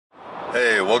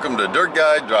Hey, welcome to Dirt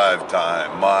Guy Drive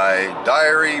Time, my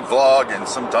diary, vlog, and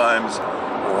sometimes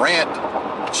rant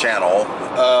channel.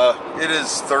 It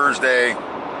is Thursday,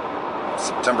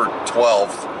 September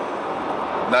 12th,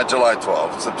 not July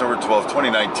 12th, September 12th,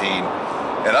 2019,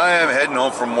 and I am heading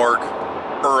home from work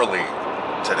early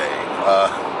today.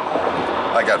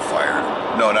 I got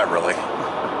fired. No, not really.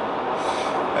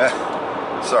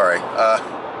 Sorry.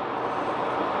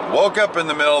 Woke up in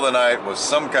the middle of the night with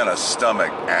some kind of stomach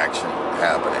action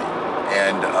happening,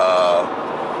 and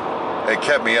it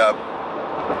kept me up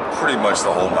pretty much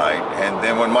the whole night. And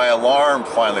then when my alarm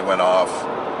finally went off,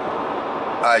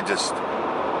 I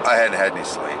hadn't had any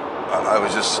sleep. I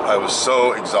was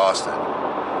so exhausted,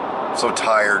 so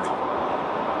tired.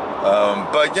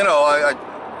 But you know, I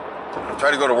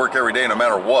try to go to work every day no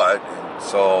matter what.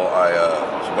 So I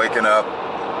was waking up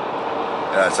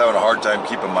and I was having a hard time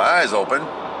keeping my eyes open.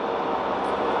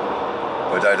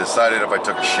 But I decided if I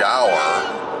took a shower,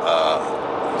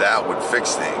 that would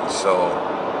fix things. So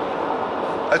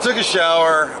I took a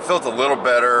shower, felt a little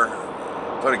better,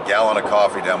 put a gallon of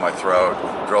coffee down my throat,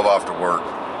 drove off to work.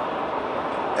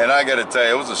 And I gotta tell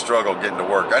you, it was a struggle getting to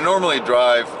work. I normally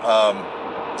drive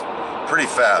pretty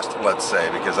fast, let's say,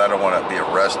 because I don't want to be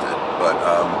arrested. But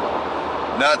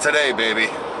not today, baby.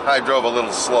 I drove a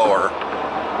little slower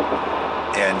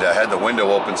and had the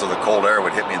window open so the cold air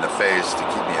would hit me in the face to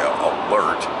keep me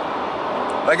alert.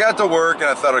 I got to work and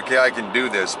I thought, okay, I can do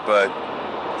this, but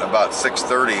about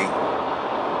 6:30,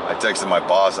 I texted my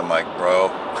boss. I'm like,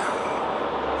 bro,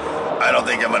 I don't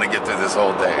think I'm gonna get through this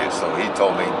whole day. So he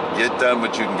told me, get done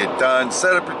what you can get done,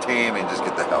 set up your team, and just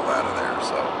get the hell out of there.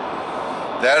 So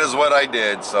that is what I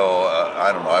did. So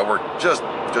I don't know, I worked just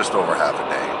over half a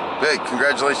day. Hey,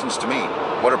 congratulations to me.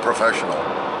 What a professional.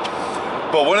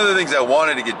 But one of the things I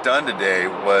wanted to get done today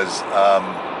was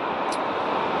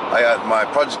I got my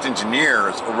project engineer,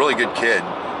 is a really good kid.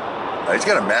 He's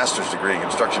got a master's degree in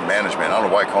construction management. I don't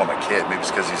know why I call him a kid. Maybe it's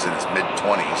because he's in his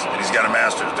mid-20s and he's got a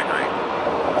master's degree.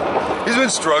 He's been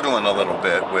struggling a little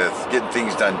bit with getting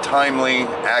things done timely,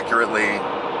 accurately,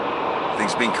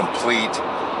 things being complete.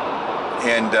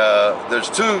 And there's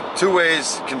two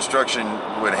ways construction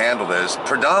would handle this.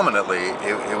 Predominantly,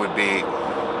 it would be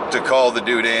to call the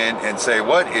dude in and say,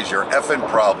 what is your effing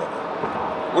problem?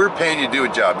 We're paying you to do a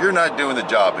job. You're not doing the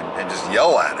job, and just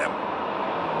yell at him.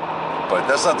 But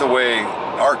that's not the way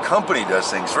our company does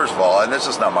things, first of all, and that's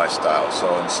just not my style.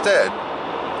 So instead,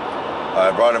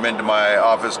 I brought him into my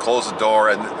office, closed the door,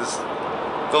 and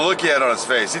the look he had on his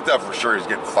face, he thought for sure he was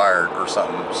getting fired or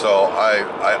something. So I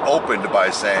opened by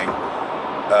saying,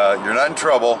 you're not in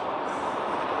trouble.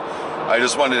 I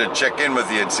just wanted to check in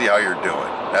with you and see how you're doing.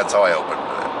 That's how I opened with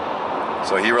it.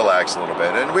 So he relaxed a little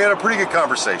bit, and we had a pretty good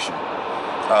conversation.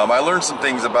 I learned some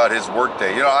things about his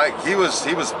workday. You know, he was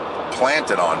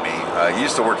planted on me. He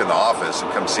used to work in the office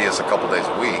and come see us a couple days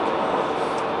a week.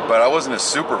 But I wasn't his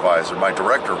supervisor. My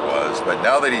director was. But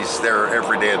now that he's there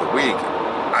every day of the week,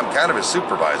 I'm kind of his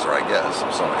supervisor, I guess.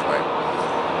 So anyway,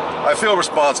 I feel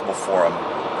responsible for him,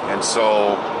 and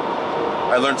so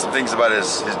I learned some things about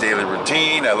his daily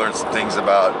routine. I learned some things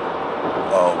about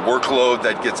workload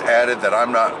that gets added that I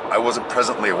wasn't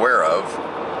presently aware of.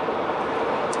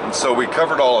 And so we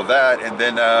covered all of that, and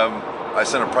then I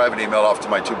sent a private email off to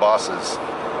my two bosses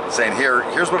saying,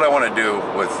 here's what I want to do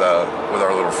with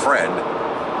our little friend.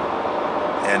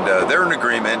 And they're in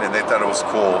agreement, and they thought it was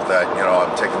cool that, you know,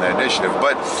 I'm taking the initiative.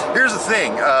 But here's the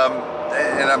thing,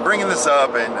 and I'm bringing this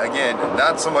up, and again,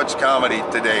 not so much comedy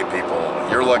today, people.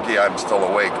 You're lucky I'm still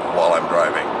awake while I'm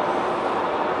driving.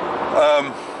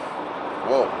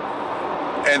 Whoa.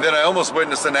 And then I almost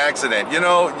witnessed an accident. You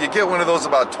know, you get one of those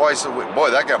about twice a week.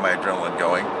 Boy, that got my adrenaline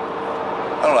going.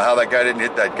 I don't know how that guy didn't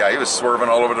hit that guy. He was swerving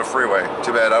all over the freeway.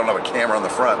 Too bad I don't have a camera on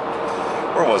the front.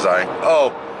 Where was I?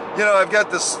 Oh, you know, I've got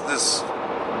this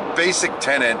basic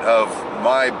tenet of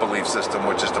my belief system,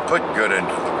 which is to put good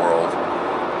into the world,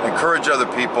 encourage other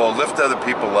people, lift other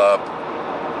people up,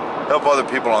 help other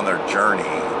people on their journey.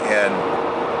 And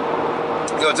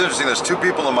you know, it's interesting, there's two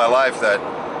people in my life that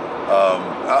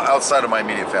outside of my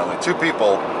immediate family, two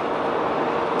people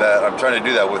that I'm trying to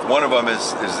do that with. One of them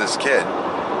is this kid,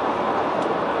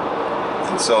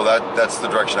 and so that's the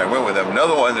direction I went with him.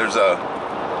 Another one, there's a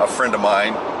friend of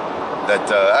mine that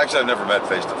actually I've never met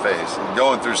face to face,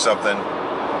 going through something,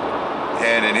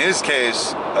 and in his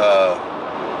case, I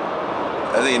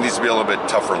think it needs to be a little bit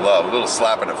tougher love, a little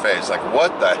slap in the face, like,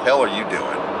 what the hell are you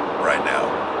doing right now?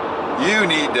 You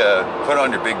need to put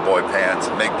on your big boy pants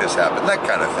and make this happen, that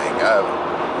kind of thing.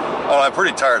 I'm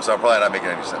pretty tired, so I'm probably not making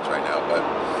any sense right now, but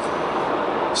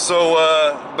So,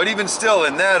 but even still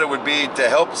in that, it would be to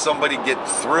help somebody get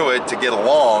through it, to get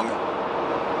along.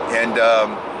 and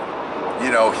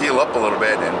you know, heal up a little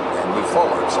bit and move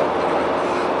forward. So anyway,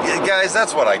 yeah, guys,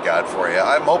 that's what I got for you.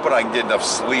 I'm hoping I can get enough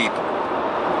sleep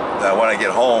that when I get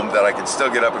home that I can still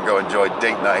get up and go enjoy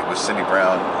date night with Cindy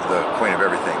Brown, the queen of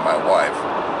everything, my wife.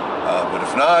 But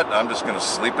if not, I'm just going to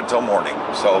sleep until morning.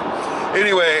 So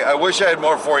anyway, I wish I had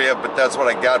more for you, but that's what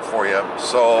I got for you.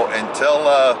 So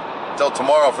until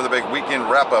tomorrow for the big weekend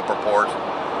wrap-up report,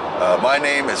 my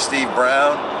name is Steve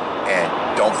Brown,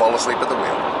 and don't fall asleep at the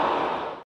wheel.